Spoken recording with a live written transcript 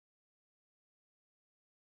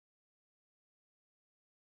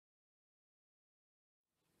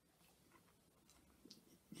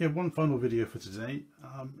Yeah, one final video for today.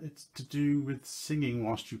 It's to do with singing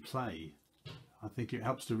whilst you play. I think it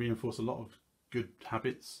helps to reinforce a lot of good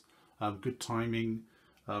habits, good timing,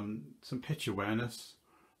 some pitch awareness,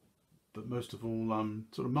 but most of all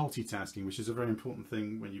sort of multitasking, which is a very important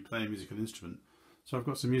thing when you play a musical instrument. So I've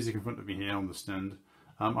got some music in front of me here on the stand.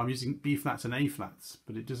 I'm using B flats and A flats,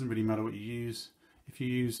 but it doesn't really matter what you use. If you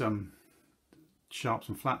use sharp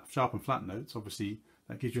and flat notes, obviously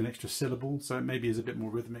that gives you an extra syllable, so it maybe is a bit more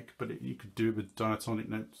rhythmic, but you could do it with diatonic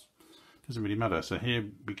notes. It doesn't really matter. So here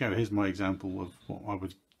we go. Here's my example of what I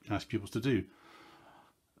would ask pupils to do.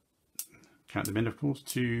 Count them in, of course.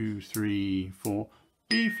 2, 3, 4.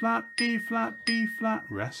 B flat, B flat, B flat,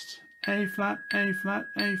 rest. A flat, A flat,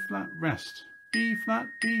 A flat, rest. B flat,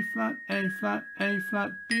 B flat, A flat, A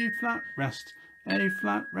flat, B flat, rest. A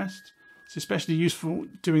flat, rest. It's especially useful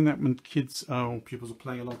doing that when kids or pupils are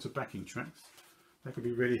playing along to backing tracks. That could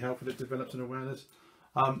be really helpful. It develops an awareness.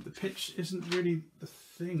 The pitch isn't really the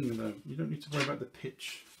thing though. You don't need to worry about the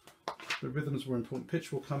pitch. The rhythm's more important.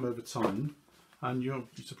 Pitch will come over time, and you'll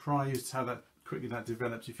be surprised how quickly that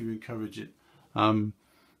develops if you encourage it. And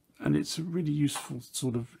it's a really useful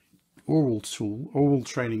sort of oral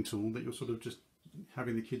training tool that you're sort of just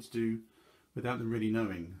having the kids do without them really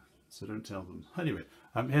knowing. So don't tell them. Anyway,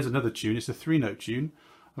 here's another tune. It's a 3-note tune.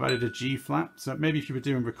 I've added a G flat. So maybe if you were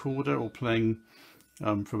doing recorder or playing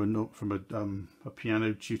from a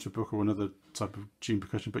piano tutor book or another type of tuned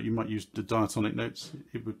percussion, but you might use the diatonic notes.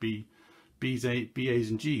 It would be B's, A's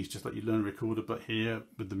and G's, just like you learn a recorder, but here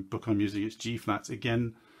with the book I'm using, it's G flats.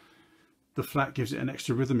 Again, the flat gives it an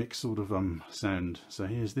extra rhythmic sort of sound. So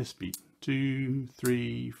here's this beat. 2,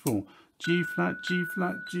 3, 4. G flat, G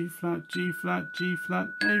flat, G flat, G flat, G flat,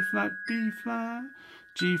 A flat, B flat,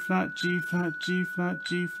 G flat, G flat, G flat,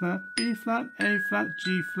 G flat, B flat, A flat,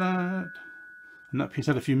 G flat. And that piece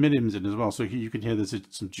had a few millims in as well, so you can hear there's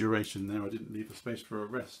some duration there. I didn't leave a space for a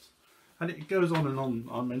rest. And it goes on and on.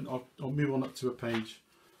 I mean, I'll move on up to a page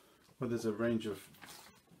where there's a range of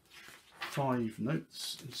 5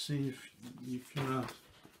 notes and see if you can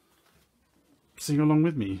sing along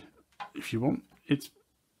with me if you want. It's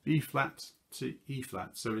B flat to E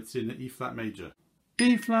flat, so it's in E flat major.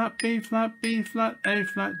 B flat, B flat, B flat, A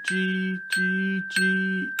flat, G, G,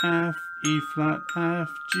 G, F, E flat, F,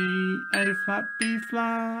 G, A flat, B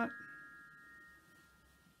flat.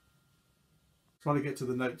 Trying to get to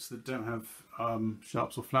the notes that don't have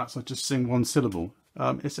sharps or flats, I just sing one syllable.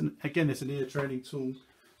 Again, it's an ear training tool.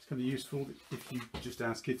 It's kind of useful. If you just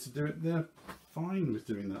ask kids to do it, they're fine with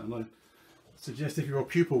doing that. And I suggest if you're a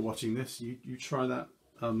pupil watching this, you try that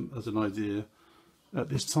as an idea at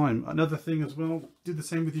this time. Another thing as well, do the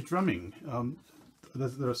same with your drumming.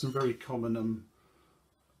 There are some very common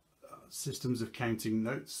systems of counting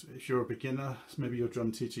notes. If you're a beginner, maybe your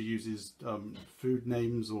drum teacher uses food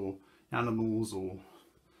names or animals or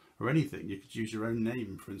anything. You could use your own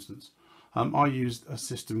name, for instance. I used a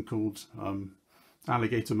system called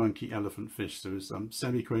alligator, monkey, elephant, fish. So it's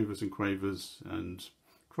semiquavers and quavers and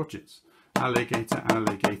crotchets. Alligator,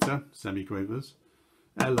 alligator, semiquavers.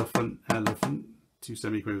 Elephant, elephant, 2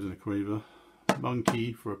 semiquavers and a quaver.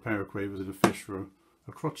 Monkey for a pair of quavers and a fish for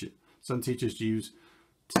a crotchet. Some teachers use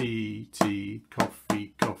tea, tea,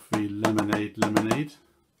 coffee, coffee, lemonade, lemonade.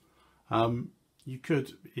 You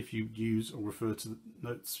could, if you use or refer to the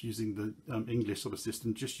notes using the English sort of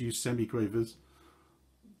system, just use semiquavers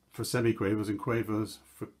for semiquavers and quavers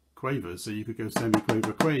for quavers. So you could go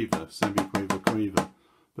semiquaver, quaver, semiquaver, quaver.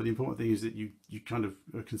 But the important thing is that you kind of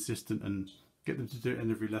are consistent and get them to do it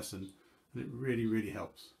in every lesson. And it really, really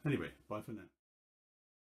helps. Anyway, bye for now.